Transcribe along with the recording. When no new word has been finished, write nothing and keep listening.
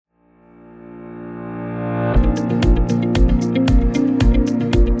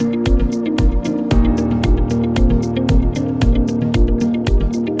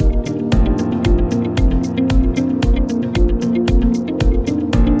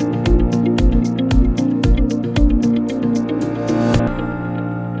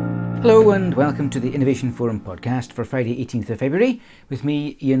Hello and welcome to the Innovation Forum podcast for Friday 18th of February with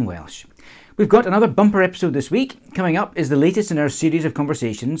me, Ian Welsh. We've got another bumper episode this week. Coming up is the latest in our series of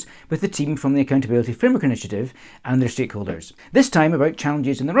conversations with the team from the Accountability Framework Initiative and their stakeholders. This time about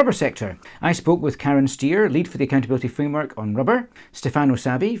challenges in the rubber sector. I spoke with Karen Steer, lead for the Accountability Framework on rubber, Stefano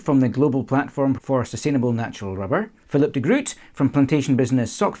Savi from the Global Platform for Sustainable Natural Rubber, Philip de Groot from plantation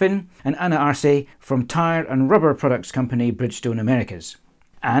business Socfin, and Anna Arce from tyre and rubber products company Bridgestone Americas.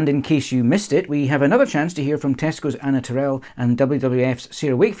 And in case you missed it, we have another chance to hear from Tesco's Anna Terrell and WWF's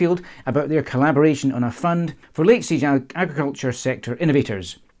Sarah Wakefield about their collaboration on a fund for late-stage agriculture sector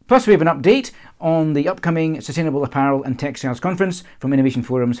innovators. Plus we have an update on the upcoming Sustainable Apparel and Textiles Conference from Innovation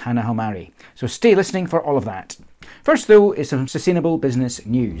Forum's Hannah Halmari. So stay listening for all of that. First though is some sustainable business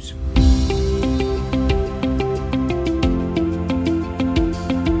news.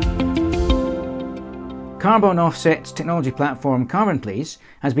 Carbon offsets technology platform Carbonplace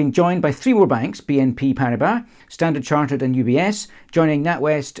has been joined by three more banks, BNP Paribas, Standard Chartered and UBS, joining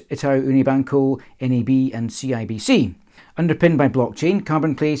NatWest, Itaú Unibanco, NAB and CIBC. Underpinned by blockchain,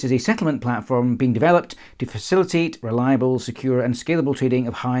 Carbonplace is a settlement platform being developed to facilitate reliable, secure and scalable trading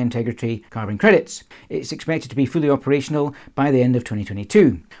of high-integrity carbon credits. It's expected to be fully operational by the end of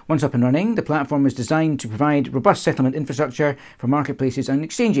 2022. Once up and running, the platform is designed to provide robust settlement infrastructure for marketplaces and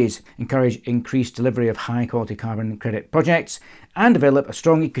exchanges, encourage increased delivery of high-quality carbon credit projects, and develop a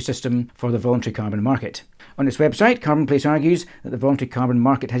strong ecosystem for the voluntary carbon market. On its website, Carbonplace argues that the voluntary carbon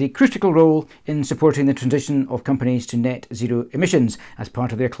market has a critical role in supporting the transition of companies to net zero emissions as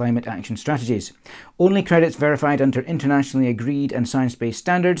part of their climate action strategies. Only credits verified under internationally agreed and science-based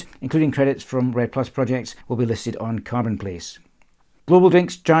standards, including credits from REDD+ projects, will be listed on Carbonplace. Global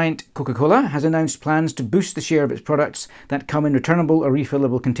drinks giant Coca-Cola has announced plans to boost the share of its products that come in returnable or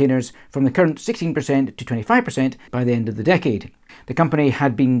refillable containers from the current 16% to 25% by the end of the decade. The company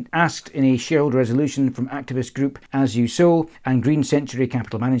had been asked in a shareholder resolution from activist group As You Sow and Green Century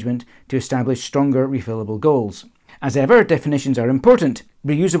Capital Management to establish stronger refillable goals. As ever, definitions are important.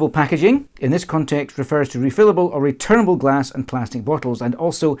 Reusable packaging, in this context, refers to refillable or returnable glass and plastic bottles and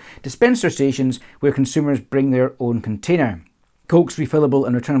also dispenser stations where consumers bring their own container. Coke's refillable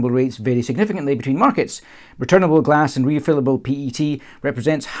and returnable rates vary significantly between markets. Returnable glass and refillable PET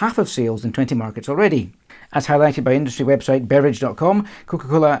represents half of sales in 20 markets already. As highlighted by industry website Beverage.com,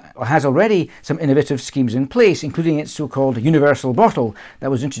 Coca-Cola has already some innovative schemes in place, including its so-called universal bottle that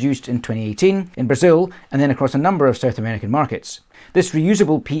was introduced in 2018 in Brazil and then across a number of South American markets. This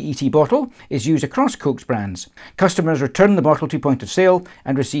reusable PET bottle is used across Coke's brands. Customers return the bottle to point of sale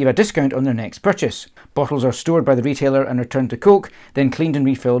and receive a discount on their next purchase. Bottles are stored by the retailer and returned to Coke, then cleaned and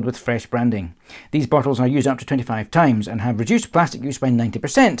refilled with fresh branding. These bottles are used up to 25 times and have reduced plastic use by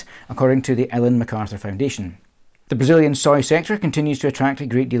 90%, according to the Ellen MacArthur Foundation. The Brazilian soy sector continues to attract a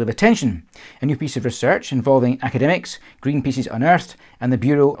great deal of attention. A new piece of research involving academics, Greenpeace's Unearthed, and the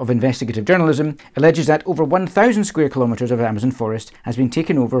Bureau of Investigative Journalism alleges that over 1,000 square kilometres of Amazon forest has been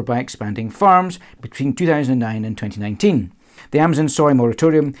taken over by expanding farms between 2009 and 2019. The Amazon soy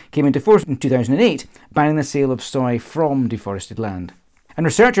moratorium came into force in 2008, banning the sale of soy from deforested land. And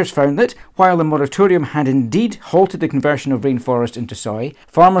researchers found that, while the moratorium had indeed halted the conversion of rainforest into soy,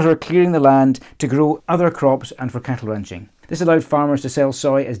 farmers are clearing the land to grow other crops and for cattle ranching. This allowed farmers to sell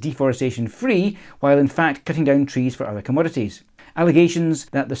soy as deforestation-free, while in fact cutting down trees for other commodities. Allegations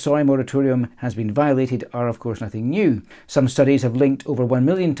that the soy moratorium has been violated are of course nothing new. Some studies have linked over 1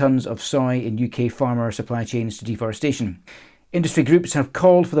 million tonnes of soy in UK farmer supply chains to deforestation. Industry groups have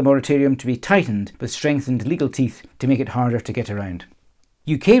called for the moratorium to be tightened with strengthened legal teeth to make it harder to get around.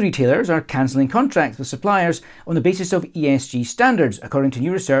 UK retailers are cancelling contracts with suppliers on the basis of ESG standards, according to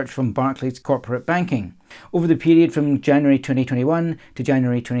new research from Barclays Corporate Banking. Over the period from January 2021 to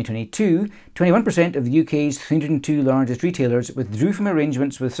January 2022, 21% of the UK's 302 largest retailers withdrew from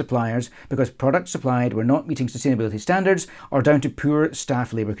arrangements with suppliers because products supplied were not meeting sustainability standards or down to poor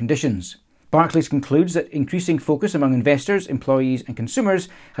staff labour conditions. Barclays concludes that increasing focus among investors, employees and consumers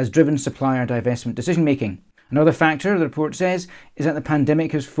has driven supplier divestment decision-making. Another factor, the report says, is that the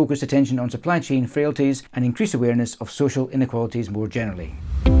pandemic has focused attention on supply chain frailties and increased awareness of social inequalities more generally.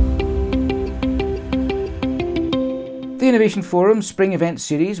 The Innovation Forum Spring Events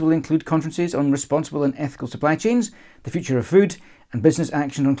Series will include conferences on responsible and ethical supply chains, the future of food, and business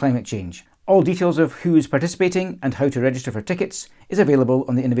action on climate change. All details of who is participating and how to register for tickets is available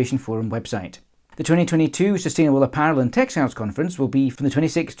on the Innovation Forum website. The 2022 Sustainable Apparel and Textiles Conference will be from the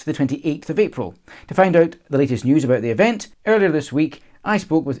 26th to the 28th of April. To find out the latest news about the event, earlier this week I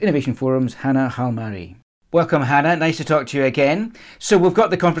spoke with Innovation Forum's Hannah Halmari. Welcome, Hannah. Nice to talk to you again. So we've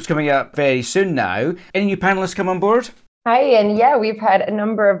got the conference coming up very soon now. Any new panellists come on board? Hi, and yeah, we've had a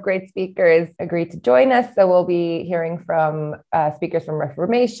number of great speakers agree to join us. So we'll be hearing from speakers from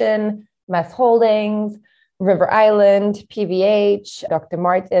Reformation, Mass Holdings, River Island, PVH, Dr.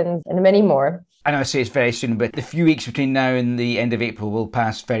 Martens, and many more. I know I say it's very soon, but the few weeks between now and the end of April will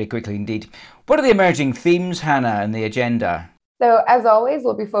pass very quickly indeed. What are the emerging themes, Hannah, in the agenda? So, as always,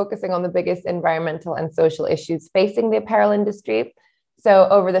 we'll be focusing on the biggest environmental and social issues facing the apparel industry. So,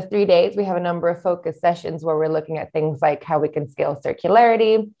 over the 3 days, we have a number of focus sessions where we're looking at things like how we can scale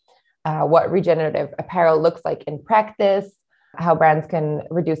circularity, what regenerative apparel looks like in practice, how brands can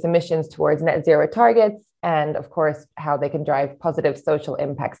reduce emissions towards net zero targets, and of course, how they can drive positive social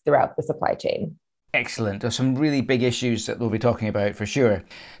impacts throughout the supply chain. Excellent. There's some really big issues that we'll be talking about for sure.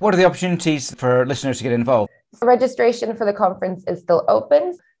 What are the opportunities for listeners to get involved? Registration for the conference is still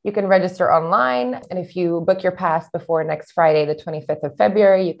open. You can register online. And if you book your pass before next Friday, the 25th of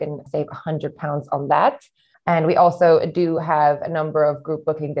February, you can save £100 on that. And we also do have a number of group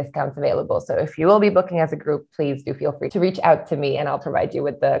booking discounts available. So if you will be booking as a group, please do feel free to reach out to me and I'll provide you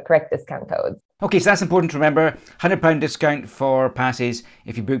with the correct discount codes. Okay, so that's important to remember. £100 discount for passes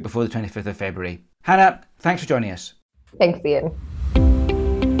if you book before the 25th of February. Hannah, thanks for joining us. Thanks, Ian.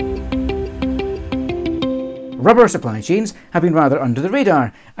 Rubber supply chains have been rather under the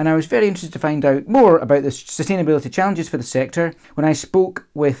radar, and I was very interested to find out more about the sustainability challenges for the sector when I spoke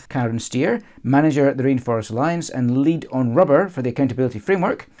with Karen Steer, manager at the Rainforest Alliance and lead on rubber for the Accountability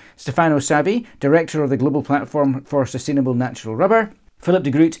Framework, Stefano Savi, director of the Global Platform for Sustainable Natural Rubber, Philip de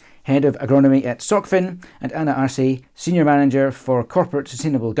Groot, head of agronomy at SOCFIN, and Anna Arce, senior manager for corporate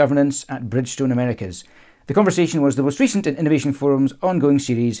sustainable governance at Bridgestone Americas. The conversation was the most recent in Innovation Forum's ongoing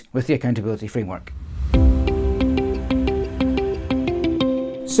series with the Accountability Framework.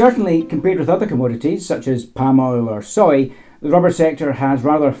 Certainly, compared with other commodities such as palm oil or soy, the rubber sector has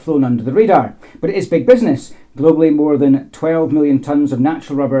rather flown under the radar. But it is big business. Globally, more than 12 million tonnes of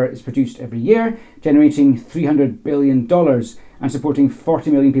natural rubber is produced every year, generating $300 billion and supporting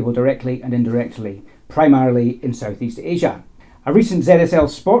 40 million people directly and indirectly, primarily in Southeast Asia. A recent ZSL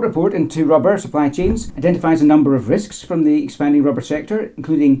Spot report into rubber supply chains identifies a number of risks from the expanding rubber sector,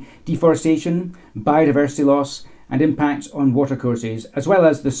 including deforestation, biodiversity loss, and impacts on watercourses, as well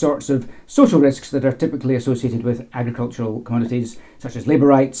as the sorts of social risks that are typically associated with agricultural commodities, such as labour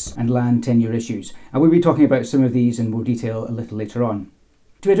rights and land tenure issues. And we'll be talking about some of these in more detail a little later on.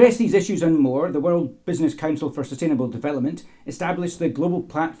 To address these issues and more, the World Business Council for Sustainable Development established the Global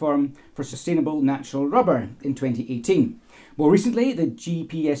Platform for Sustainable Natural Rubber in 2018. More recently, the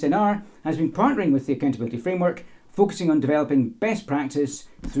GPSNR has been partnering with the Accountability Framework, focusing on developing best practice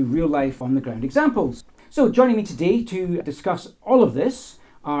through real-life on-the-ground examples. So joining me today to discuss all of this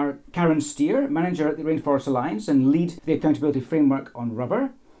are Karen Steer, manager at the Rainforest Alliance and lead the Accountability Framework on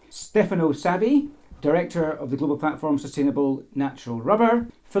rubber, Stefano Savi, director of the Global Platform Sustainable Natural Rubber,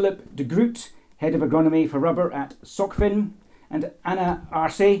 Philip de Groot, head of agronomy for rubber at SOCFIN, and Anna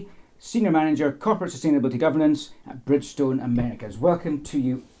Arce, senior manager corporate sustainability governance at Bridgestone Americas. Welcome to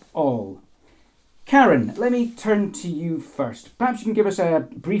you all. Karen, let me turn to you first. Perhaps you can give us a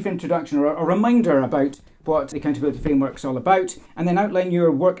brief introduction or a reminder about what the Accountability Framework is all about, and then outline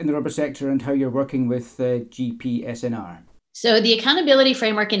your work in the rubber sector and how you're working with GPSNR. So the Accountability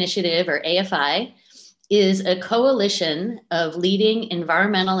Framework Initiative, or AFI, is a coalition of leading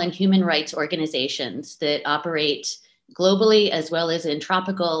environmental and human rights organizations that operate globally as well as in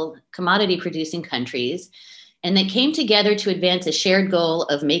tropical commodity-producing countries, and that came together to advance a shared goal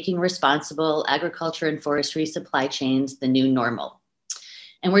of making responsible agriculture and forestry supply chains the new normal.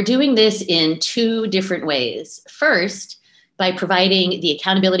 And we're doing this in two different ways. First, by providing the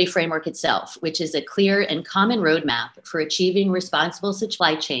accountability framework itself, which is a clear and common roadmap for achieving responsible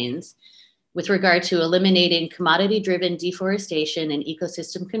supply chains with regard to eliminating commodity-driven deforestation and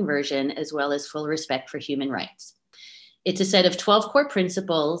ecosystem conversion, as well as full respect for human rights. It's a set of 12 core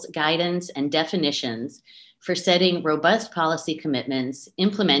principles, guidance, and definitions for setting robust policy commitments,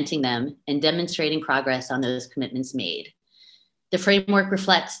 implementing them, and demonstrating progress on those commitments made. The framework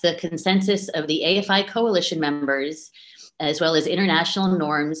reflects the consensus of the AFI coalition members, as well as international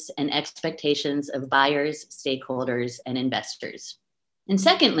norms and expectations of buyers, stakeholders, and investors. And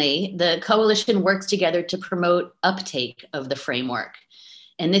secondly, the coalition works together to promote uptake of the framework.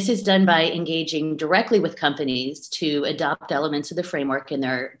 And this is done by engaging directly with companies to adopt elements of the framework in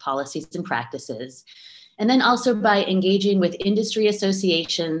their policies and practices. And then also by engaging with industry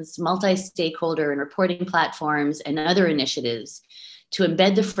associations, multi-stakeholder and reporting platforms, and other initiatives to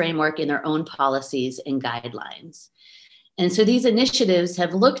embed the framework in their own policies and guidelines. And so these initiatives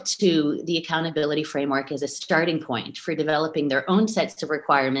have looked to the accountability framework as a starting point for developing their own sets of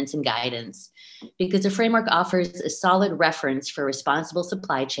requirements and guidance, because the framework offers a solid reference for responsible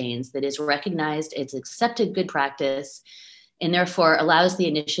supply chains that is recognized as accepted good practice and therefore allows the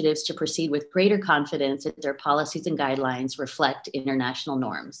initiatives to proceed with greater confidence that their policies and guidelines reflect international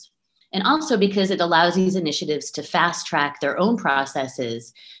norms. And also because it allows these initiatives to fast track their own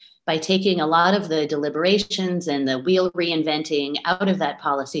processes by taking a lot of the deliberations and the wheel reinventing out of that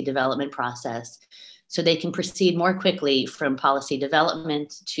policy development process so they can proceed more quickly from policy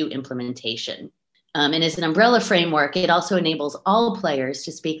development to implementation. And as an umbrella framework, it also enables all players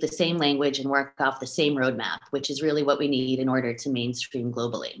to speak the same language and work off the same roadmap, which is really what we need in order to mainstream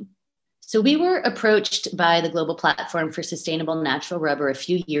globally. So we were approached by the Global Platform for Sustainable Natural Rubber a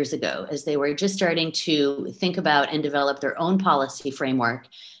few years ago as they were just starting to think about and develop their own policy framework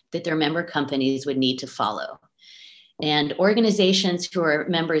that their member companies would need to follow. And organizations who are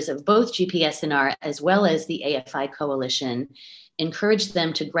members of both GPSNR as well as the AFI Coalition encouraged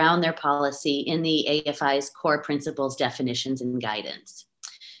them to ground their policy in the AFI's core principles, definitions, and guidance.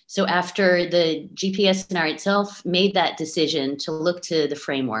 So after the GPSNR itself made that decision to look to the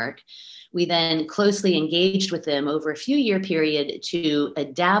framework, we then closely engaged with them over a few-year period to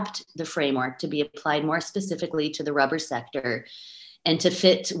adapt the framework to be applied more specifically to the rubber sector and to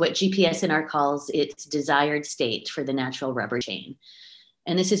fit what GPSNR calls its desired state for the natural rubber chain.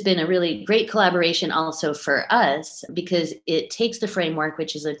 And this has been a really great collaboration also for us because it takes the framework,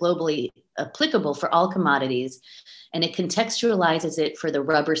 which is globally applicable for all commodities, and it contextualizes it for the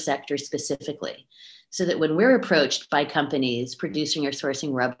rubber sector specifically. So that when we're approached by companies producing or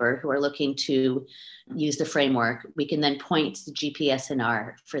sourcing rubber who are looking to use the framework, we can then point to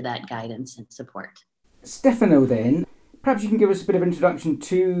GPSNR for that guidance and support. Stefano, then, perhaps you can give us a bit of introduction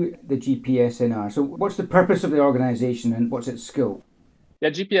to the GPSNR. So what's the purpose of the organisation and what's its scope? Yeah,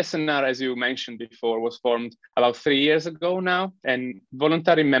 GPSNR, as you mentioned before, was formed about 3 years ago now, and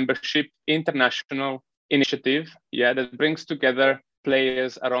voluntary membership international initiative, that brings together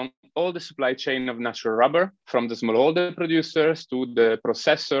players around all the supply chain of natural rubber, from the smallholder producers to the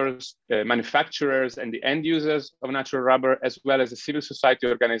processors, the manufacturers, and the end users of natural rubber, as well as the civil society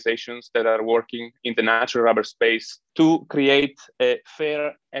organizations that are working in the natural rubber space to create a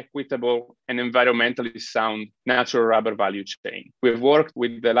fair, equitable, and environmentally sound natural rubber value chain. We've worked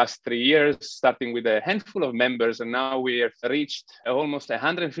with the last 3 years, starting with a handful of members, and now we have reached almost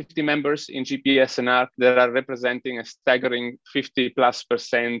 150 members in GPSNR that are representing a staggering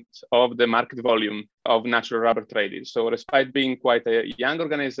 50+% of the market volume of natural rubber traded. So despite being quite a young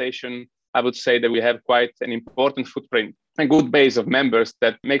organization, I would say that we have quite an important footprint, a good base of members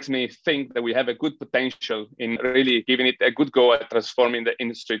that makes me think that we have a good potential in really giving it a good go at transforming the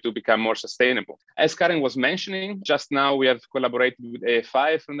industry to become more sustainable. As Karen was mentioning, just now we have collaborated with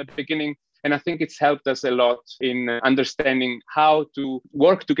AFI from the beginning, and I think it's helped us a lot in understanding how to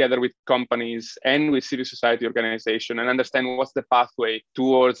work together with companies and with civil society organizations and understand what's the pathway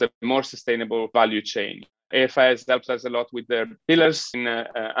towards a more sustainable value chain. AFI has helped us a lot with their pillars in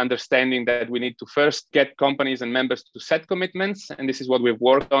understanding that we need to first get companies and members to set commitments. And this is what we've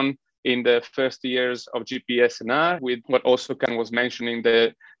worked on in the first years of GPSNR, with what also Karen was mentioning,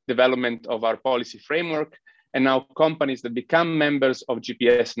 the development of our policy framework. And now companies that become members of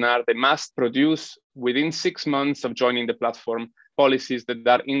GPSNR, they must produce within 6 months of joining the platform policies that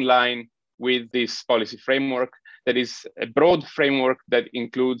are in line with this policy framework. That is a broad framework that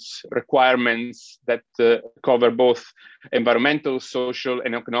includes requirements that cover both environmental, social,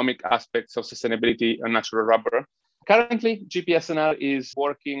 and economic aspects of sustainability on natural rubber. Currently, GPSNR is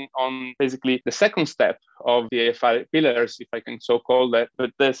working on basically the second step of the AFI pillars, if I can so call that.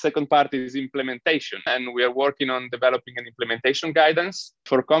 But the second part is implementation. And we are working on developing an implementation guidance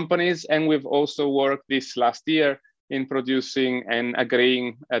for companies. And we've also worked this last year in producing and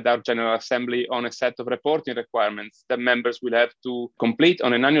agreeing at our General Assembly on a set of reporting requirements that members will have to complete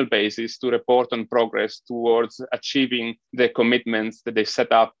on an annual basis to report on progress towards achieving the commitments that they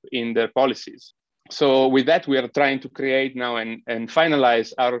set up in their policies. So with that, we are trying to create now and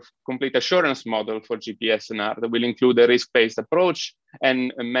finalize our complete assurance model for GPSNR that will include a risk-based approach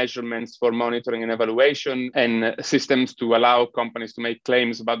and measurements for monitoring and evaluation and systems to allow companies to make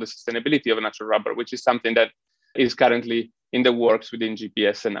claims about the sustainability of natural rubber, which is something that is currently in the works within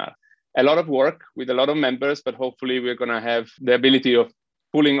GPSNR. A lot of work with a lot of members, but hopefully we're going to have the ability of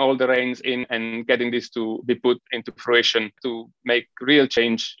pulling all the reins in and getting this to be put into fruition to make real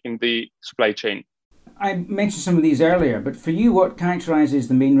change in the supply chain. I mentioned some of these earlier, but for you, what characterises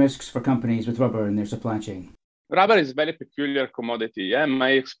the main risks for companies with rubber in their supply chain? Rubber is a very peculiar commodity. Yeah,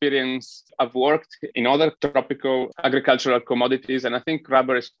 my experience, I've worked in other tropical agricultural commodities, and I think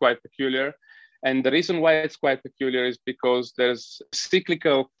rubber is quite peculiar. And the reason why it's quite peculiar is because there's a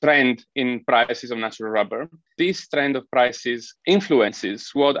cyclical trend in prices of natural rubber. This trend of prices influences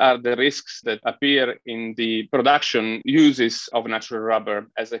what are the risks that appear in the production uses of natural rubber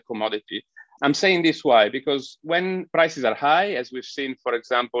as a commodity. I'm saying this why? Because when prices are high, as we've seen, for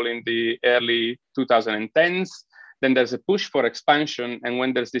example, in the early 2010s, then there's a push for expansion. And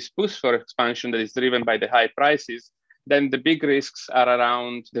when there's this push for expansion that is driven by the high prices, then the big risks are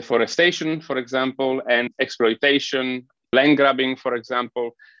around deforestation, for example, and exploitation, land grabbing, for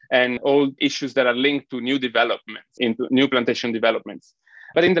example, and all issues that are linked to new developments, into new plantation developments.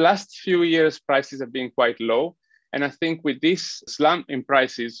 But in the last few years, prices have been quite low. And I think with this slump in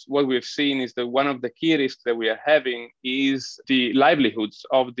prices, what we've seen is that one of the key risks that we are having is the livelihoods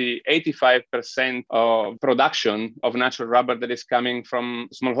of the 85% of production of natural rubber that is coming from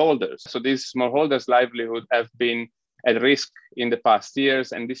smallholders. So these smallholders' livelihood have been at risk in the past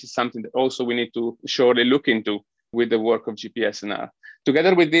years. And this is something that also we need to surely look into with the work of GPSNR.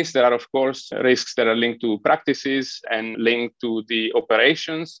 Together with this, there are, of course, risks that are linked to practices and linked to the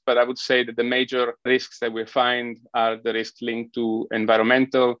operations. But I would say that the major risks that we find are the risks linked to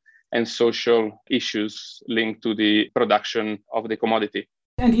environmental and social issues linked to the production of the commodity.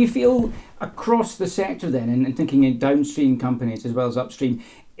 And do you feel across the sector then, and thinking in downstream companies as well as upstream,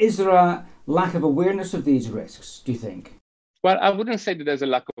 is there a lack of awareness of these risks, do you think? Well, I wouldn't say that there's a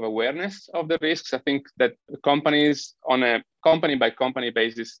lack of awareness of the risks. I think that companies on a company by company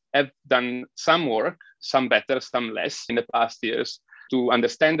basis have done some work, some better, some less in the past years to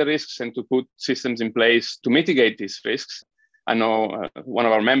understand the risks and to put systems in place to mitigate these risks. I know one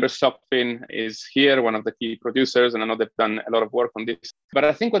of our members, Socfin, is here, one of the key producers, and I know they've done a lot of work on this. But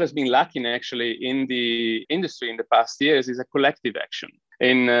I think what has been lacking actually in the industry in the past years is a collective action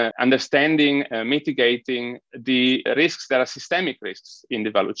in understanding, mitigating the risks that are systemic risks in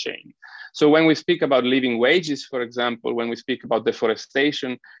the value chain. So when we speak about living wages, for example, when we speak about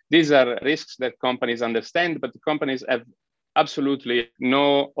deforestation, these are risks that companies understand, but the companies have absolutely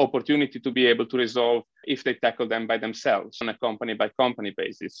no opportunity to be able to resolve if they tackle them by themselves on a company by company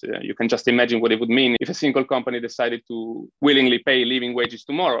basis. You can just imagine what it would mean if a single company decided to willingly pay living wages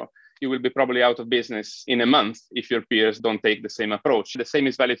tomorrow. You will be probably out of business in a month if your peers don't take the same approach. The same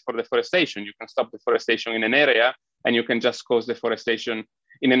is valid for deforestation. You can stop deforestation in an area and you can just cause deforestation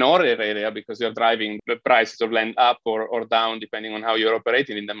in an other area because you're driving the prices of land up or down depending on how you're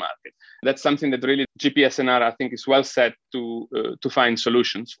operating in the market. That's something that really GPSNR, I think, is well set to find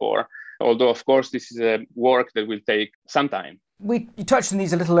solutions for. Although, of course, this is a work that will take some time. You touched on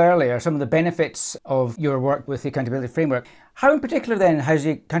these a little earlier, some of the benefits of your work with the Accountability Framework. How in particular then has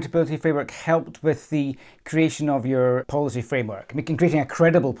the Accountability Framework helped with the creation of your policy framework, creating a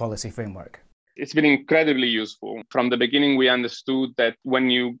credible policy framework? It's been incredibly useful. From the beginning, we understood that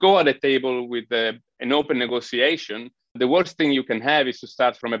when you go at a table with an open negotiation, the worst thing you can have is to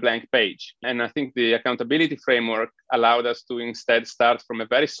start from a blank page. And I think the accountability framework allowed us to instead start from a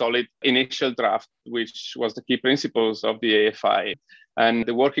very solid initial draft, which was the key principles of the AFI. And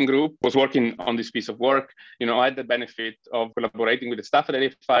the working group was working on this piece of work. I had the benefit of collaborating with the staff at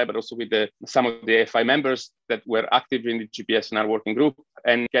AFI, but also with some of the AFI members that were active in the GPSNR working group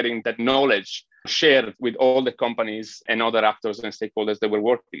and getting that knowledge shared with all the companies and other actors and stakeholders that were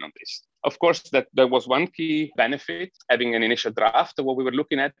working on this. Of course, that there was one key benefit, having an initial draft of what we were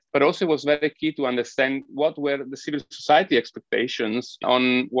looking at, but also it was very key to understand what were the civil society expectations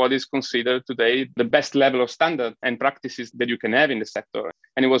on what is considered today the best level of standard and practices that you can have in the sector.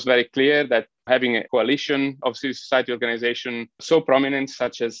 And it was very clear that having a coalition of civil society organizations so prominent,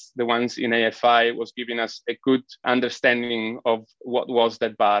 such as the ones in AFI, was giving us a good understanding of what was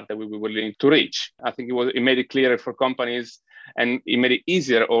that bar that we were willing to reach. I think it made it clearer for companies, and it made it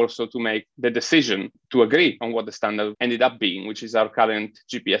easier also to make the decision to agree on what the standard ended up being, which is our current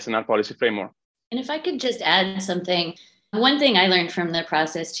GPSNR policy framework. And if I could just add something, one thing I learned from the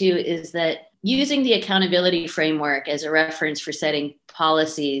process too is that using the accountability framework as a reference for setting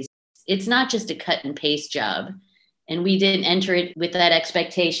policies, it's not just a cut and paste job. And we didn't enter it with that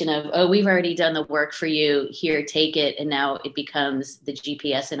expectation of, we've already done the work for you, here, take it. And now it becomes the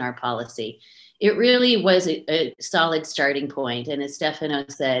GPSNR policy. It really was a solid starting point. And as Stefano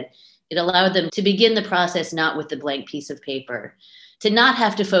said, it allowed them to begin the process not with the blank piece of paper, to not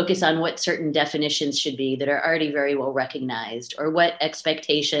have to focus on what certain definitions should be that are already very well recognized, or what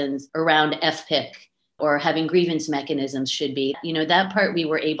expectations around FPIC or having grievance mechanisms should be. That part we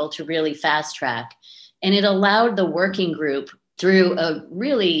were able to really fast track. And it allowed the working group through a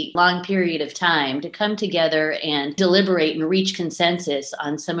really long period of time to come together and deliberate and reach consensus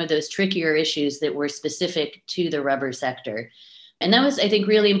on some of those trickier issues that were specific to the rubber sector. And that was, I think,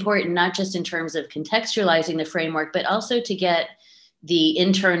 really important, not just in terms of contextualizing the framework, but also to get the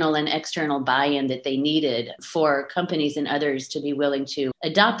internal and external buy-in that they needed for companies and others to be willing to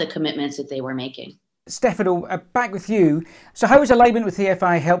adopt the commitments that they were making. Stefano, back with you. So how has alignment with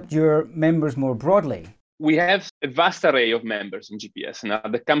AFI helped your members more broadly? We have a vast array of members in GPS now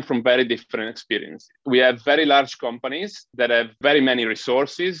that come from very different experiences. We have very large companies that have very many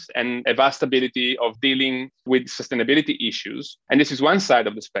resources and a vast ability of dealing with sustainability issues. And this is one side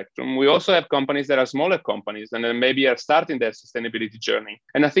of the spectrum. We also have companies that are smaller companies and then maybe are starting their sustainability journey.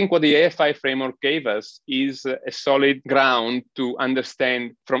 And I think what the AFI framework gave us is a solid ground to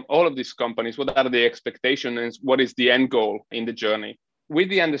understand from all of these companies what are the expectations and what is the end goal in the journey. With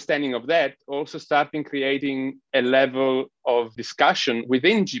the understanding of that, also starting creating a level of discussion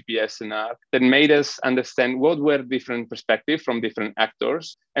within GPSNR that made us understand what were different perspectives from different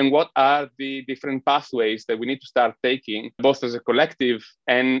actors and what are the different pathways that we need to start taking, both as a collective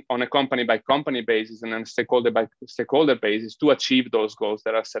and on a company by company basis and on a stakeholder by stakeholder basis to achieve those goals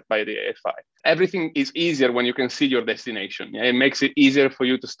that are set by the AFI. Everything is easier when you can see your destination. Yeah? It makes it easier for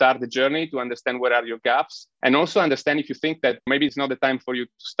you to start the journey, to understand where are your gaps, and also understand if you think that maybe it's not the time for you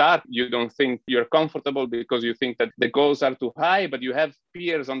to start, you don't think you're comfortable because you think that the goals are too high, but you have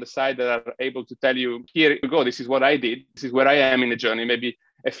peers on the side that are able to tell you, here you go, this is what I did, this is where I am in the journey, maybe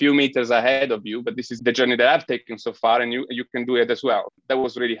a few meters ahead of you, but this is the journey that I've taken so far, and you can do it as well. That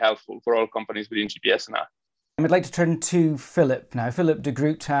was really helpful for all companies within GPSNR. I'd like to turn to Philip now. Philip de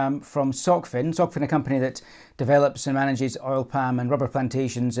Groot from Socfin. Socfin, a company that develops and manages oil palm and rubber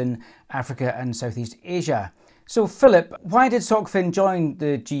plantations in Africa and Southeast Asia. So Philip, why did Socfin join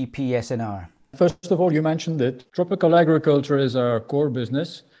the GPSNR? First of all, you mentioned that tropical agriculture is our core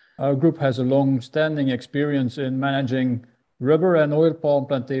business. Our group has a long-standing experience in managing rubber and oil palm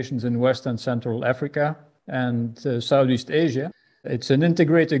plantations in West and Central Africa and Southeast Asia. It's an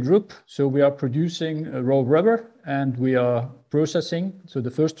integrated group, so we are producing raw rubber and we are processing. So the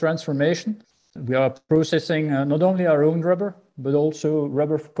first transformation, we are processing not only our own rubber, but also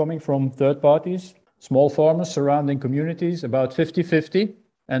rubber coming from third parties, small farmers, surrounding communities, about 50-50.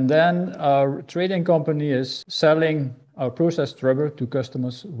 And then our trading company is selling our processed rubber to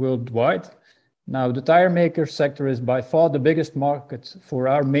customers worldwide. Now, the tire maker sector is by far the biggest market for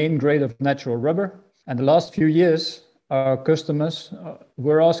our main grade of natural rubber. And the last few years, our customers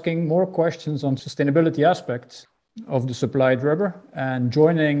were asking more questions on sustainability aspects of the supplied rubber. And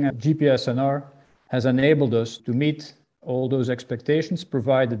joining GPSNR has enabled us to meet all those expectations,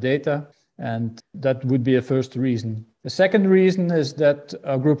 provide the data, and that would be a first reason. The second reason is that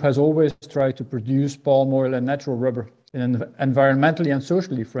our group has always tried to produce palm oil and natural rubber in an environmentally and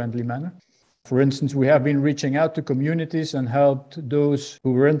socially friendly manner. For instance, we have been reaching out to communities and helped those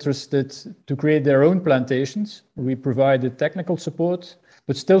who were interested to create their own plantations. We provided technical support,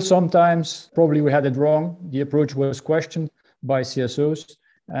 but still sometimes probably we had it wrong. The approach was questioned by CSOs,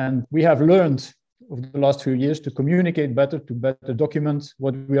 and we have learned over the last few years to communicate better, to better document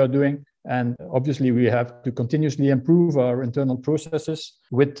what we are doing. And obviously, we have to continuously improve our internal processes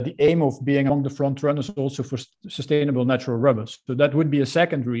with the aim of being among the front runners also for sustainable natural rubbers. So that would be a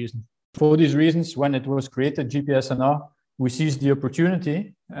second reason. For these reasons, when it was created, GPSNR, we seized the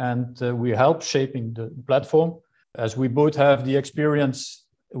opportunity and we helped shaping the platform, as we both have the experience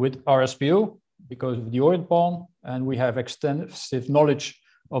with RSPO because of the oil palm, and we have extensive knowledge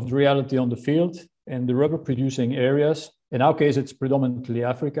of the reality on the field in the rubber producing areas. In our case, it's predominantly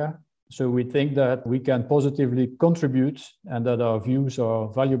Africa. So we think that we can positively contribute and that our views are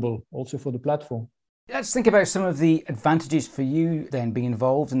valuable also for the platform. Let's think about some of the advantages for you then being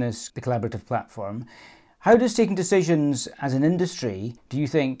involved in the collaborative platform. How does taking decisions as an industry, do you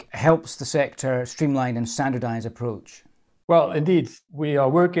think, helps the sector streamline and standardize approach? Well, indeed, we are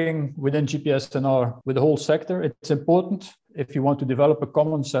working within GPSNR with the whole sector. It's important if you want to develop a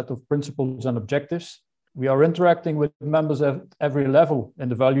common set of principles and objectives. We are interacting with members at every level in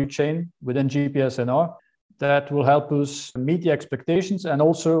the value chain within GPSNR. That will help us meet the expectations and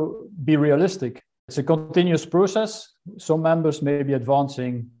also be realistic. It's a continuous process. Some members may be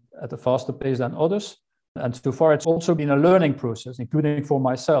advancing at a faster pace than others. And so far, it's also been a learning process, including for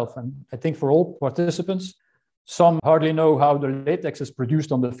myself. And I think for all participants, some hardly know how the latex is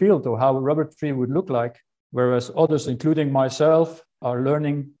produced on the field or how a rubber tree would look like, whereas others, including myself, are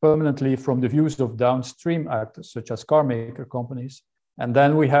learning permanently from the views of downstream actors, such as car maker companies. And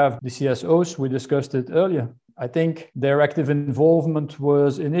then we have the CSOs, we discussed it earlier. I think their active involvement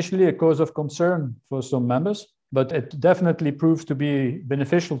was initially a cause of concern for some members, but it definitely proves to be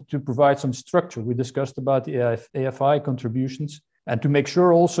beneficial to provide some structure. We discussed about the AFI contributions, and to make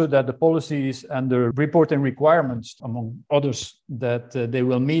sure also that the policies and the reporting requirements, among others, that they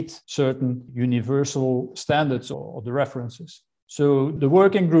will meet certain universal standards or the references. So the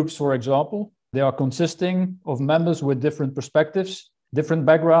working groups, for example, they are consisting of members with different perspectives, different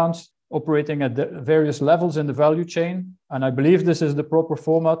backgrounds, operating at various levels in the value chain. And I believe this is the proper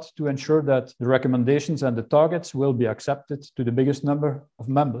format to ensure that the recommendations and the targets will be accepted to the biggest number of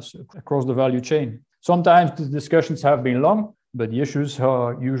members across the value chain. Sometimes the discussions have been long, but the issues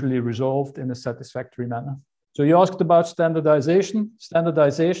are usually resolved in a satisfactory manner. So you asked about standardization.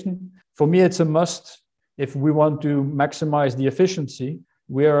 Standardization, for me, it's a must if we want to maximize the efficiency.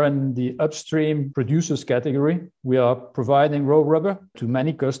 We are in the upstream producers category. We are providing raw rubber to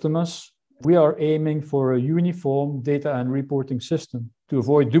many customers. We are aiming for a uniform data and reporting system to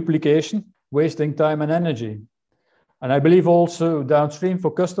avoid duplication, wasting time and energy. And I believe also downstream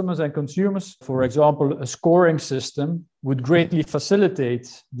for customers and consumers, for example, a scoring system would greatly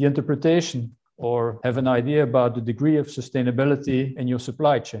facilitate the interpretation or have an idea about the degree of sustainability in your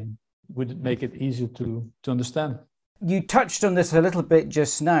supply chain. Would it make it easier to understand? You touched on this a little bit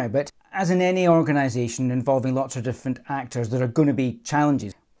just now, but as in any organisation involving lots of different actors, there are going to be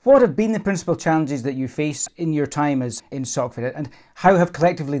challenges. What have been the principal challenges that you face in your time as in SOCFID, and how have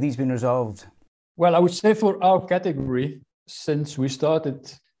collectively these been resolved? Well, I would say for our category, since we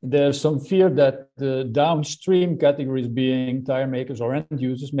started, there's some fear that the downstream categories, being tire makers or end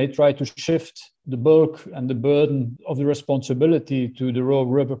users, may try to shift the bulk and the burden of the responsibility to the raw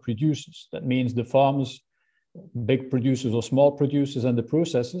rubber producers. That means the farmers, big producers or small producers, and the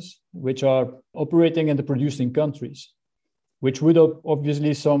processors, which are operating in the producing countries, which would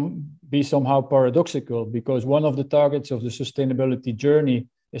obviously be somehow paradoxical, because one of the targets of the sustainability journey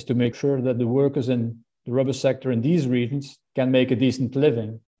is to make sure that the workers in the rubber sector in these regions can make a decent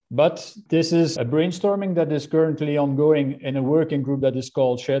living. But this is a brainstorming that is currently ongoing in a working group that is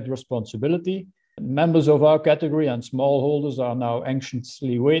called Shared Responsibility. Members of our category and smallholders are now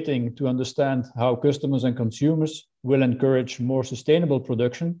anxiously waiting to understand how customers and consumers will encourage more sustainable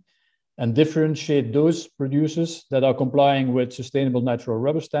production and differentiate those producers that are complying with sustainable natural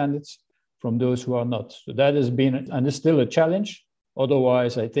rubber standards from those who are not. So that has been and is still a challenge.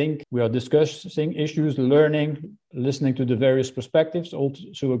 Otherwise, I think we are discussing issues, learning, listening to the various perspectives,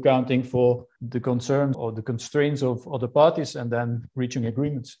 also accounting for the concerns or the constraints of other parties, and then reaching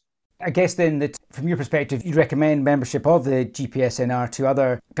agreements. I guess then that from your perspective, you'd recommend membership of the GPSNR to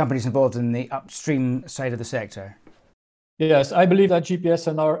other companies involved in the upstream side of the sector? Yes, I believe that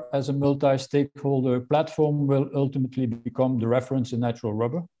GPSNR as a multi-stakeholder platform will ultimately become the reference in natural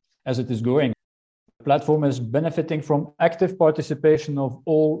rubber as it is going. The platform is benefiting from active participation of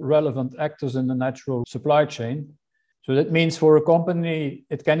all relevant actors in the natural supply chain. So that means for a company,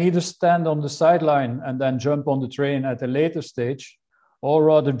 it can either stand on the sideline and then jump on the train at a later stage, or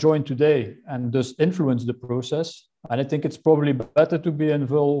rather join today and thus influence the process. And I think it's probably better to be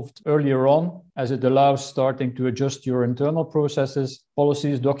involved earlier on, as it allows starting to adjust your internal processes,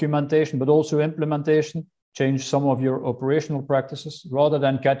 policies, documentation, but also implementation, change some of your operational practices rather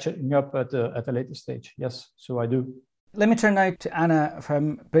than catching up at a later stage. Yes, so I do. Let me turn now to Anna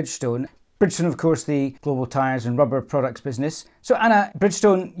from Bridgestone. Bridgestone, of course, the global tyres and rubber products business. So Anna,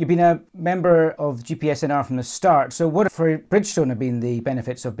 Bridgestone, you've been a member of GPSNR from the start. So what for Bridgestone have been the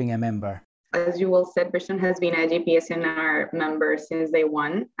benefits of being a member? As you well said, Bridgestone has been a GPSNR member since day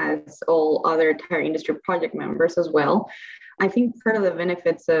one, as all other tire industry project members as well. I think part of the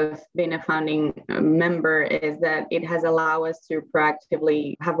benefits of being a founding member is that it has allowed us to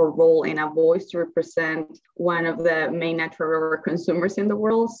proactively have a role and a voice to represent one of the main natural rubber consumers in the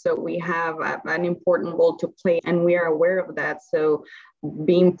world. So we have an important role to play, and we are aware of that. So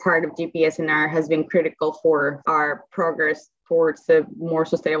being part of GPSNR has been critical for our progress towards a more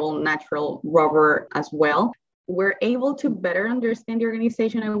sustainable natural rubber as well. We're able to better understand the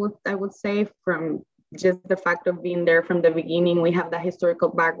organization, I would say, from just the fact of being there from the beginning. We have that historical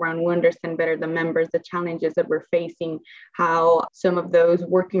background. We understand better the members, the challenges that we're facing, how some of those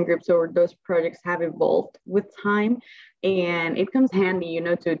working groups or those projects have evolved with time. And it comes handy,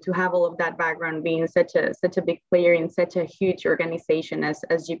 to have all of that background, being such a big player in such a huge organization as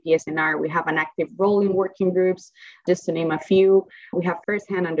GPSNR. We have an active role in working groups, just to name a few. We have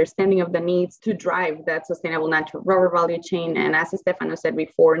firsthand understanding of the needs to drive that sustainable natural rubber value chain. And as Stefano said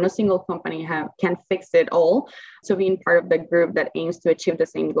before, no single company can fix it all. So being part of the group that aims to achieve the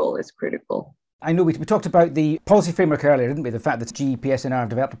same goal is critical. I know we talked about the policy framework earlier, didn't we? The fact that GPSNR have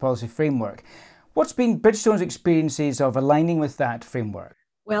developed a policy framework. What's been Bridgestone's experiences of aligning with that framework?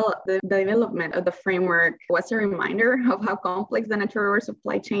 Well, the development of the framework was a reminder of how complex the natural rubber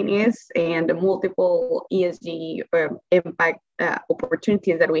supply chain is and the multiple ESG impact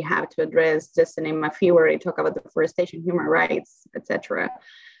opportunities that we have to address, just to name a few, where I talk about deforestation, human rights, etc.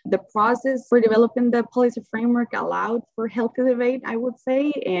 The process for developing the policy framework allowed for healthy debate, I would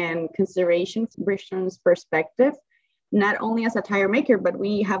say, and consideration from Bridgestone's perspective. Not only as a tire maker, but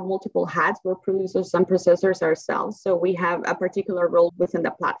we have multiple hats. We're producers and processors ourselves. So we have a particular role within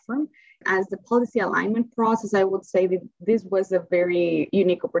the platform. As the policy alignment process, I would say that this was a very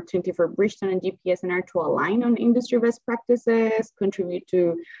unique opportunity for Bridgestone and GPSNR to align on industry best practices, contribute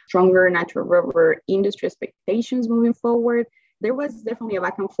to stronger natural rubber industry expectations moving forward. There was definitely a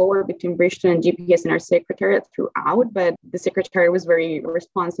back and forward between Bridgestone and GPSNR Secretariat throughout, but the Secretariat was very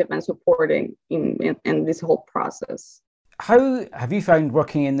responsive and supporting in this whole process. How have you found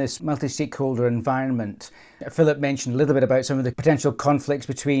working in this multi-stakeholder environment? Philip mentioned a little bit about some of the potential conflicts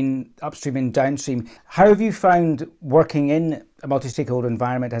between upstream and downstream. How have you found working in a multi-stakeholder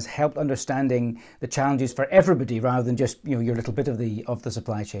environment has helped understanding the challenges for everybody rather than just your little bit of the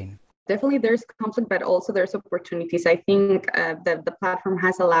supply chain? Definitely there's conflict, but also there's opportunities. I think that the platform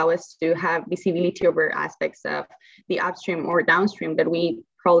has allowed us to have visibility over aspects of the upstream or downstream that we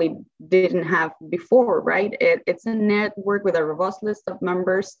probably didn't have before, right? It's a network with a robust list of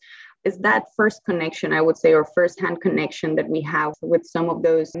members. It's that first connection, I would say, or first-hand connection that we have with some of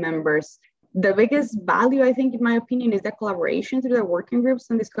those members. The biggest value, I think, in my opinion, is the collaboration through the working groups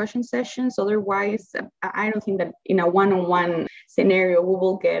and discussion sessions. Otherwise, I don't think that in a one-on-one scenario, we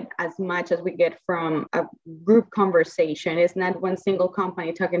will get as much as we get from a group conversation. It's not one single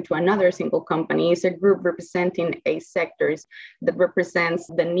company talking to another single company. It's a group representing a sector that represents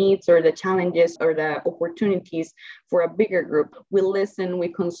the needs or the challenges or the opportunities for a bigger group. We listen, we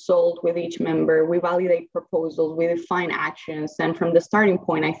consult with each member, we validate proposals, we define actions. And from the starting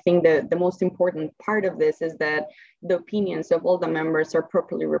point, I think that the most important part of this is that the opinions of all the members are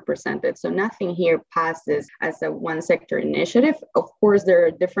properly represented. So nothing here passes as a one sector initiative. Of course, there are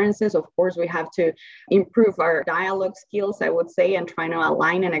differences. Of course, we have to improve our dialogue skills, I would say, and try to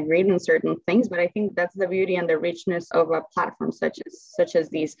align and agree on certain things. But I think that's the beauty and the richness of a platform such as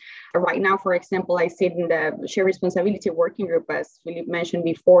these. Right now, for example, I sit in the Share Responsibility Working Group, as Philippe mentioned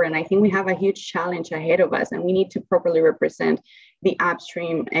before, and I think we have a huge challenge ahead of us, and we need to properly represent the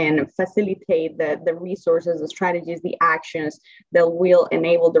upstream and facilitate the resources, the strategies, the actions that will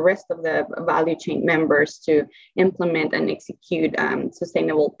enable the rest of the value chain members to implement and execute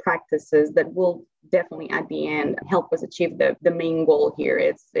sustainable practices that will definitely at the end help us achieve the main goal here.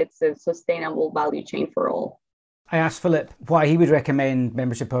 It's a sustainable value chain for all. I asked Philip why he would recommend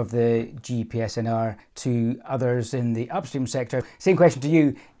membership of the GPSNR to others in the upstream sector. Same question to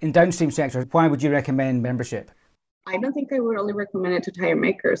you. In downstream sector, why would you recommend membership? I don't think I would only recommend it to tire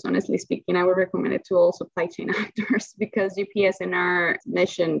makers, honestly speaking. I would recommend it to all supply chain actors because GPSNR's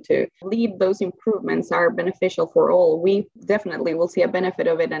mission to lead those improvements are beneficial for all. We definitely will see a benefit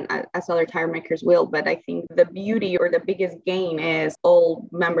of it, and as other tire makers will. But I think the beauty or the biggest gain is all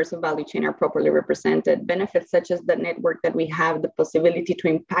members of value chain are properly represented. Benefits such as the network that we have, the possibility to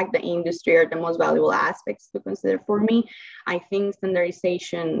impact the industry are the most valuable aspects to consider for me. I think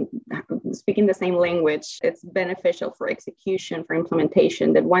standardization, speaking the same language, it's beneficial for execution, for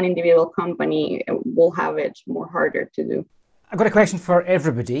implementation, that one individual company will have it more harder to do. I've got a question for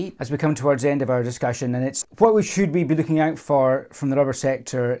everybody as we come towards the end of our discussion, and it's what should we be looking out for from the rubber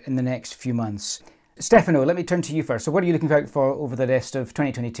sector in the next few months? Stefano, let me turn to you first. So what are you looking out for over the rest of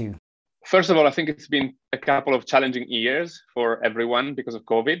 2022? First of all, I think it's been a couple of challenging years for everyone because of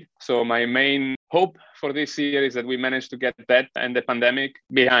COVID. So my main hope for this year is that we manage to get that and the pandemic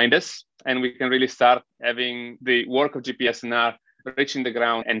behind us, and we can really start having the work of GPSNR reaching the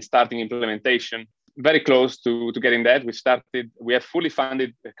ground and starting implementation. Very close to getting that. We have fully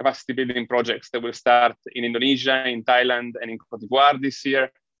funded capacity building projects that will start in Indonesia, in Thailand, and in Cote d'Ivoire this year.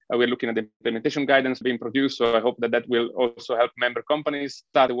 We're looking at the implementation guidance being produced, so I hope that will also help member companies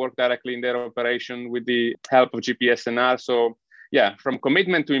start to work directly in their operation with the help of GPSNR. So yeah, from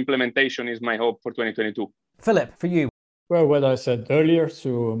commitment to implementation is my hope for 2022. Philip, for you. Well, what I said earlier,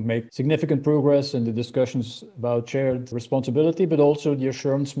 to make significant progress in the discussions about shared responsibility, but also the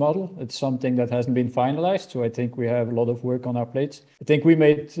assurance model. It's something that hasn't been finalized, so I think we have a lot of work on our plates. I think we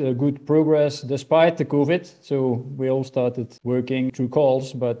made good progress despite the COVID, so we all started working through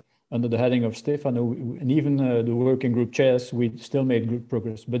calls, but under the heading of Stefano and even the working group chairs, we still made good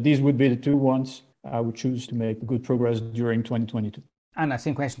progress. But these would be the two ones I would choose to make good progress during 2022. Anna,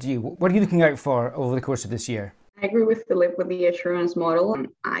 same question to you. What are you looking out for over the course of this year? I agree with Philip with the assurance model.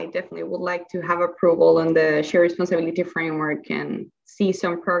 I definitely would like to have approval on the share responsibility framework and see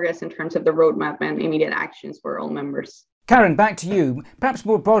some progress in terms of the roadmap and immediate actions for all members. Karen, back to you. Perhaps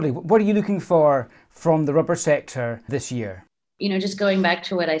more broadly, what are you looking for from the rubber sector this year? Just going back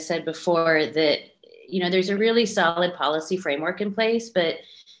to what I said before, that, there's a really solid policy framework in place, but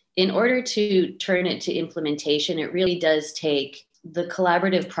in order to turn it to implementation, it really does take the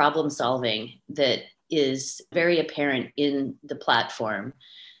collaborative problem solving that is very apparent in the platform.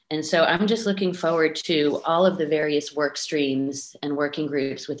 And so I'm just looking forward to all of the various work streams and working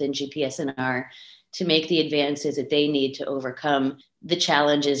groups within GPSNR to make the advances that they need to overcome the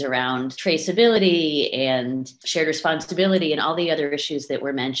challenges around traceability and shared responsibility and all the other issues that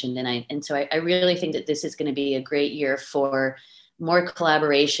were mentioned. And so I really think that this is going to be a great year for more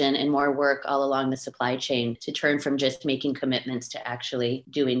collaboration and more work all along the supply chain to turn from just making commitments to actually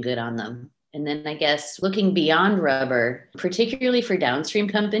doing good on them. And then I guess looking beyond rubber, particularly for downstream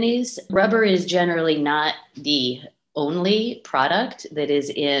companies, rubber is generally not the only product that is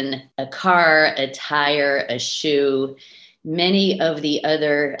in a car, a tire, a shoe. Many of the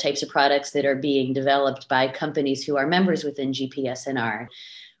other types of products that are being developed by companies who are members within GPSNR.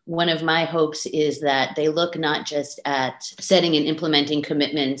 One of my hopes is that they look not just at setting and implementing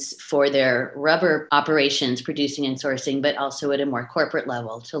commitments for their rubber operations, producing and sourcing, but also at a more corporate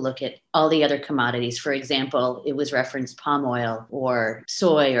level to look at all the other commodities. For example, it was referenced palm oil or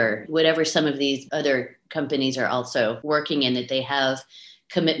soy or whatever some of these other companies are also working in, that they have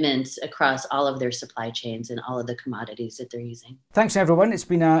commitments across all of their supply chains and all of the commodities that they're using. Thanks, everyone. It's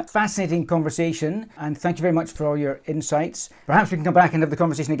been a fascinating conversation, and thank you very much for all your insights. Perhaps we can come back and have the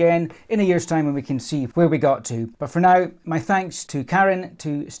conversation again in a year's time when we can see where we got to. But for now, my thanks to Karen,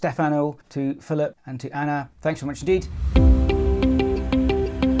 to Stefano, to Philip, and to Anna. Thanks so much indeed.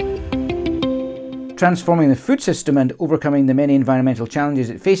 Transforming the food system and overcoming the many environmental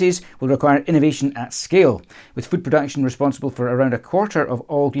challenges it faces will require innovation at scale. With food production responsible for around a quarter of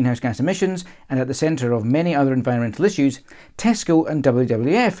all greenhouse gas emissions and at the centre of many other environmental issues, Tesco and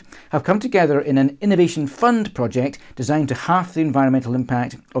WWF have come together in an Innovation Fund project designed to halve the environmental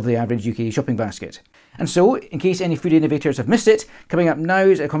impact of the average UK shopping basket. And so, in case any food innovators have missed it, coming up now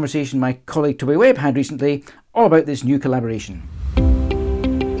is a conversation my colleague Toby Webb had recently all about this new collaboration.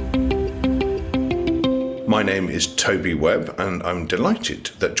 My name is Toby Webb, and I'm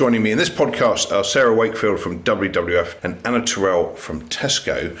delighted that joining me in this podcast are Sarah Wakefield from WWF and Anna Terrell from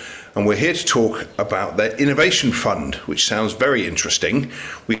Tesco. And we're here to talk about their Innovation Fund, which sounds very interesting.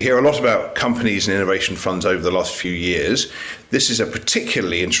 We hear a lot about companies and innovation funds over the last few years. This is a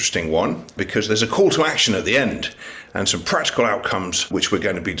particularly interesting one because there's a call to action at the end and some practical outcomes which we're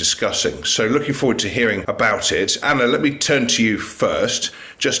going to be discussing. So looking forward to hearing about it. Anna, let me turn to you first.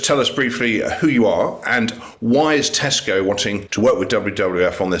 Just tell us briefly who you are and why is Tesco wanting to work with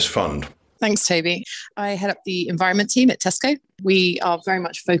WWF on this fund? Thanks, Toby. I head up the environment team at Tesco. We are very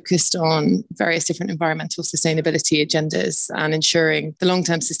much focused on various different environmental sustainability agendas and ensuring the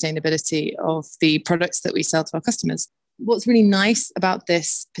long-term sustainability of the products that we sell to our customers. What's really nice about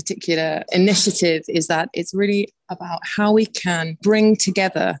this particular initiative is that it's really about how we can bring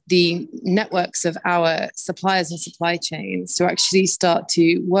together the networks of our suppliers and supply chains to actually start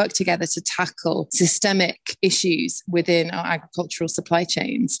to work together to tackle systemic issues within our agricultural supply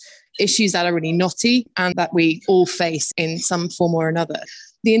chains, issues that are really knotty and that we all face in some form or another.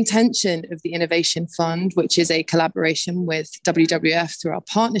 The intention of the Innovation Fund, which is a collaboration with WWF through our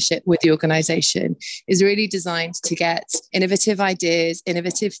partnership with the organisation, is really designed to get innovative ideas,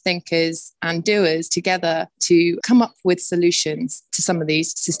 innovative thinkers and doers together to come up with solutions to some of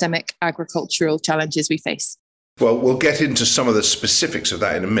these systemic agricultural challenges we face. Well, we'll get into some of the specifics of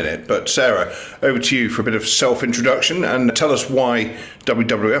that in a minute, but Sarah, over to you for a bit of self-introduction and tell us why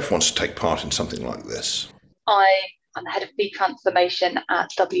WWF wants to take part in something like this. I'm the head of food transformation at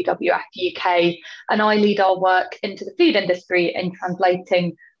WWF UK, and I lead our work into the food industry in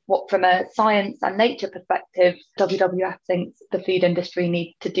translating what, from a science and nature perspective, WWF thinks the food industry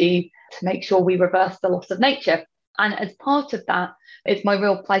needs to do to make sure we reverse the loss of nature. And as part of that, it's my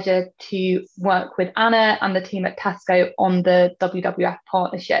real pleasure to work with Anna and the team at Tesco on the WWF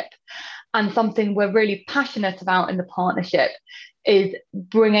partnership. And something we're really passionate about in the partnership is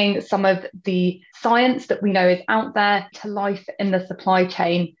bringing some of the science that we know is out there to life in the supply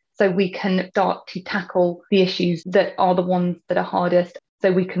chain so we can start to tackle the issues that are the ones that are hardest,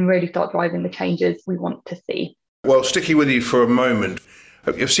 so we can really start driving the changes we want to see. Well, sticking with you for a moment,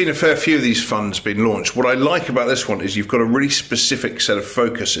 I've seen a fair few of these funds being launched. What I like about this one is you've got a really specific set of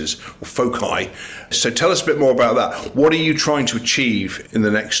focuses or foci. So tell us a bit more about that. What are you trying to achieve in the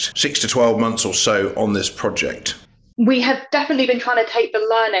next 6 to 12 months or so on this project? We have definitely been trying to take the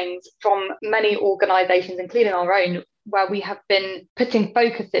learnings from many organisations, including our own, where we have been putting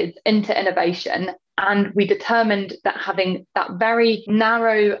focuses into innovation. And we determined that having that very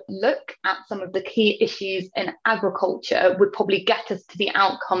narrow look at some of the key issues in agriculture would probably get us to the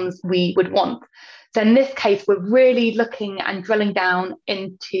outcomes we would want. So in this case, we're really looking and drilling down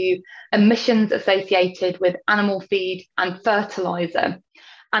into emissions associated with animal feed and fertilizer.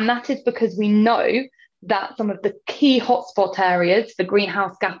 And that is because we know that some of the key hotspot areas for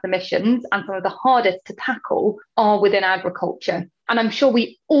greenhouse gas emissions and some of the hardest to tackle are within agriculture. And I'm sure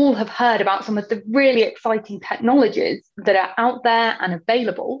we all have heard about some of the really exciting technologies that are out there and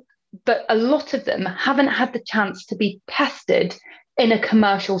available, but a lot of them haven't had the chance to be tested in a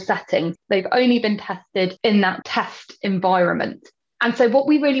commercial setting. They've only been tested in that test environment. And so what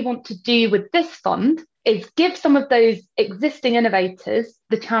we really want to do with this fund is give some of those existing innovators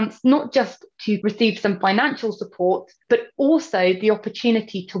the chance not just to receive some financial support, but also the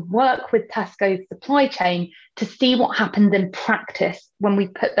opportunity to work with Tesco's supply chain to see what happens in practice when we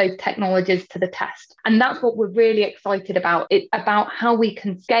put those technologies to the test. And that's what we're really excited about. It's about how we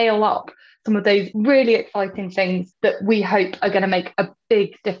can scale up some of those really exciting things that we hope are going to make a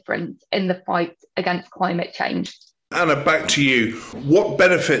big difference in the fight against climate change. Anna, back to you. What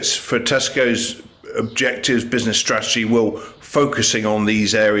benefits for Tesco's objectives, business strategy will focusing on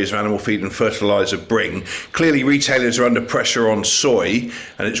these areas of animal feed and fertiliser bring? Clearly, retailers are under pressure on soy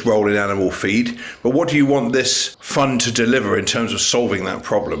and its role in animal feed. But what do you want this fund to deliver in terms of solving that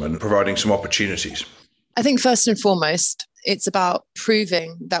problem and providing some opportunities? I think first and foremost, it's about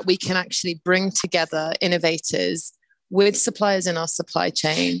proving that we can actually bring together innovators with suppliers in our supply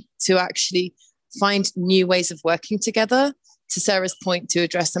chain to actually find new ways of working together, to Sarah's point, to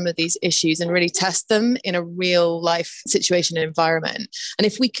address some of these issues and really test them in a real life situation and environment. And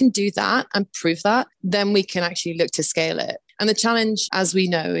if we can do that and prove that, then we can actually look to scale it. And the challenge, as we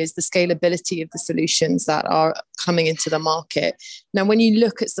know, is the scalability of the solutions that are coming into the market. Now, when you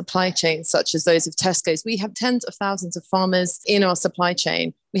look at supply chains such as those of Tesco's, we have tens of thousands of farmers in our supply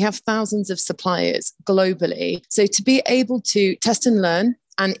chain. We have thousands of suppliers globally. So to be able to test and learn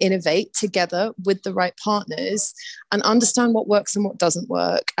and innovate together with the right partners and understand what works and what doesn't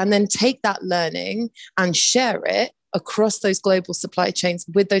work, and then take that learning and share it across those global supply chains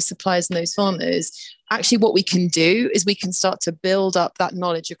with those suppliers and those farmers. Actually, what we can do is we can start to build up that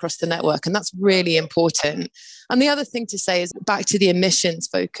knowledge across the network, and that's really important. And the other thing to say is back to the emissions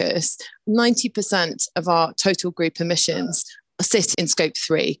focus, 90% of our total group emissions sit in scope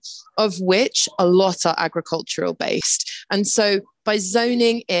 3, of which a lot are agricultural based. And so by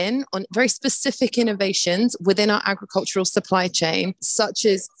zoning in on very specific innovations within our agricultural supply chain, such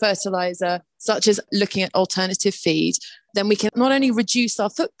as fertilizer, such as looking at alternative feed, then we can not only reduce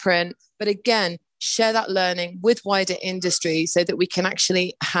our footprint, but again, share that learning with wider industry so that we can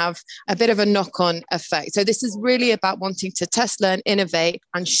actually have a bit of a knock-on effect. So this is really about wanting to test, learn, innovate,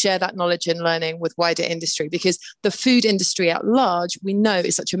 and share that knowledge and learning with wider industry, because the food industry at large, we know,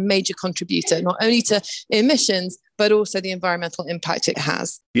 is such a major contributor, not only to emissions, but also the environmental impact it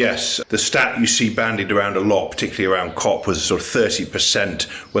has. Yes, the stat you see bandied around a lot, particularly around COP, was sort of 30%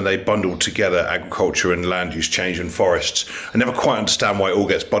 when they bundled together agriculture and land use change and forests. I never quite understand why it all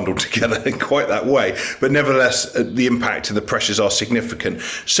gets bundled together in quite that way, but nevertheless, the impact and the pressures are significant.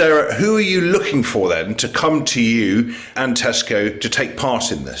 Sarah, who are you looking for then to come to you and Tesco to take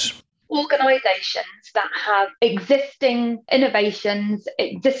part in this? Organisations that have existing innovations,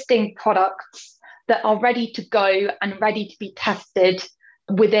 existing products that are ready to go and ready to be tested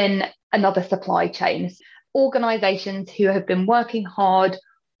within another supply chain. Organisations who have been working hard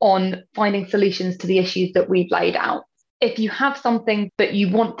on finding solutions to the issues that we've laid out. If you have something that you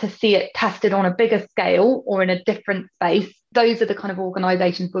want to see it tested on a bigger scale or in a different space, those are the kind of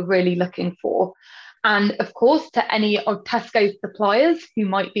organisations we're really looking for. And of course, to any of Tesco's suppliers who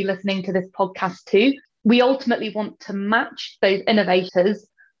might be listening to this podcast too, we ultimately want to match those innovators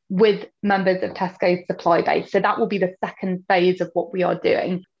with members of Tesco's supply base. So that will be the second phase of what we are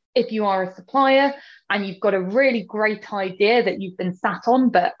doing. If you are a supplier and you've got a really great idea that you've been sat on,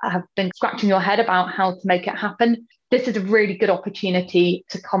 but have been scratching your head about how to make it happen, this is a really good opportunity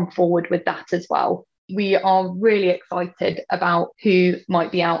to come forward with that as well. We are really excited about who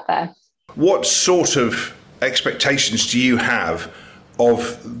might be out there. What sort of expectations do you have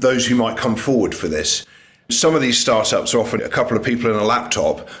of those who might come forward for this? Some of these startups are often a couple of people in a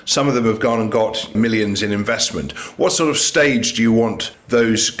laptop. Some of them have gone and got millions in investment. What sort of stage do you want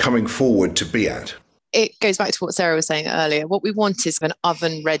those coming forward to be at? It goes back to what Sarah was saying earlier. What we want is an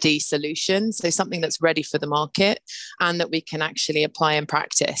oven-ready solution, so something that's ready for the market and that we can actually apply and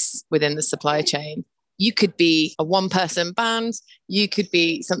practice within the supply chain. You could be a one-person band, you could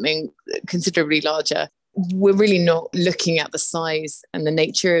be something considerably larger. we're really not looking at the size and the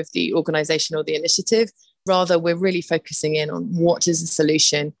nature of the organisation or the initiative. Rather, we're really focusing in on what is the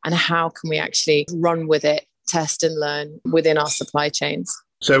solution and how can we actually run with it, test and learn within our supply chains.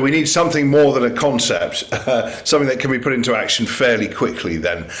 So we need something more than a concept, something that can be put into action fairly quickly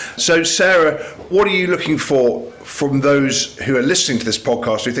then. So Sarah, what are you looking for from those who are listening to this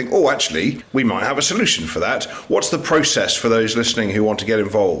podcast who think, oh, actually, we might have a solution for that? What's the process for those listening who want to get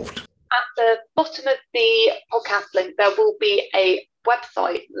involved? At the bottom of the podcast link, there will be a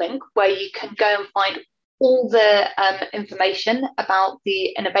website link where you can go and find all the information about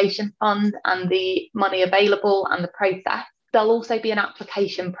the Innovation Fund and the money available and the process. There'll also be an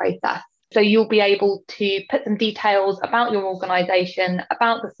application process. So you'll be able to put some details about your organisation,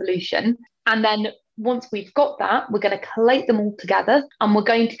 about the solution. And then once we've got that, we're going to collate them all together and we're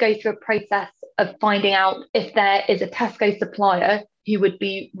going to go through a process of finding out if there is a Tesco supplier who would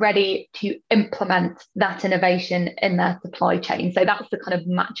be ready to implement that innovation in their supply chain. So that's the kind of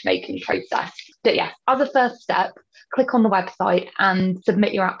matchmaking process. But yes, as a first step, click on the website and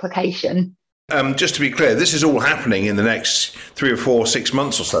submit your application. Just to be clear, this is all happening in the next 3 or 4, 6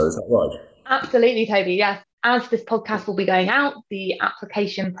 months or so, is that right? Absolutely, Toby, yes. As this podcast will be going out, the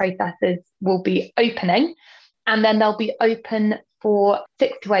application processes will be opening, and then they'll be open for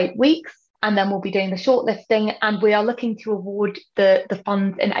 6 to 8 weeks, and then we'll be doing the shortlisting, and we are looking to award the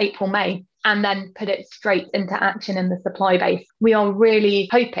funds in April, May, and then put it straight into action in the supply base. We are really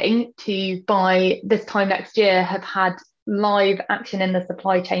hoping to, by this time next year, have had live action in the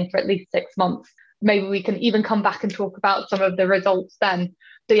supply chain for at least 6 months. Maybe we can even come back and talk about some of the results then.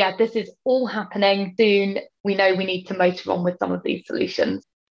 So yeah, this is all happening soon. We know we need to motor on with some of these solutions.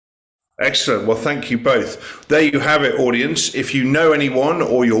 Excellent. Well, thank you both. There you have it, audience. If you know anyone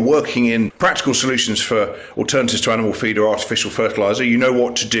or you're working in practical solutions for alternatives to animal feed or artificial fertiliser, you know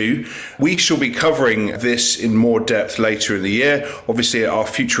what to do. We shall be covering this in more depth later in the year. Obviously, our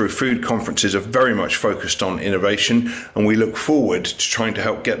Future of Food conferences are very much focused on innovation, and we look forward to trying to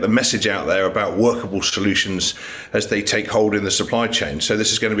help get the message out there about workable solutions as they take hold in the supply chain. So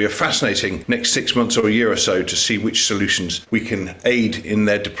this is going to be a fascinating next 6 months or a year or so to see which solutions we can aid in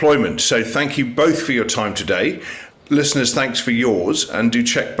their deployment. So thank you both for your time today. Listeners, thanks for yours, and do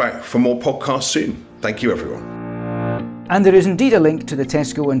check back for more podcasts soon. Thank you, everyone. And there is indeed a link to the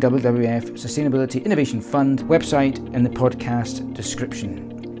Tesco and WWF Sustainability Innovation Fund website in the podcast description.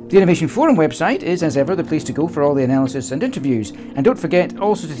 The Innovation Forum website is, as ever, the place to go for all the analysis and interviews. And don't forget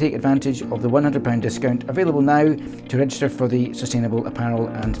also to take advantage of the £100 discount available now to register for the Sustainable Apparel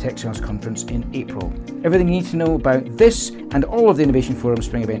and Textiles Conference in April. Everything you need to know about this and all of the Innovation Forum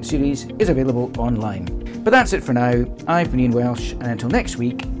Spring Event Series is available online. But that's it for now. I've been Ian Welsh, and until next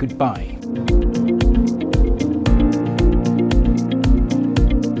week, goodbye.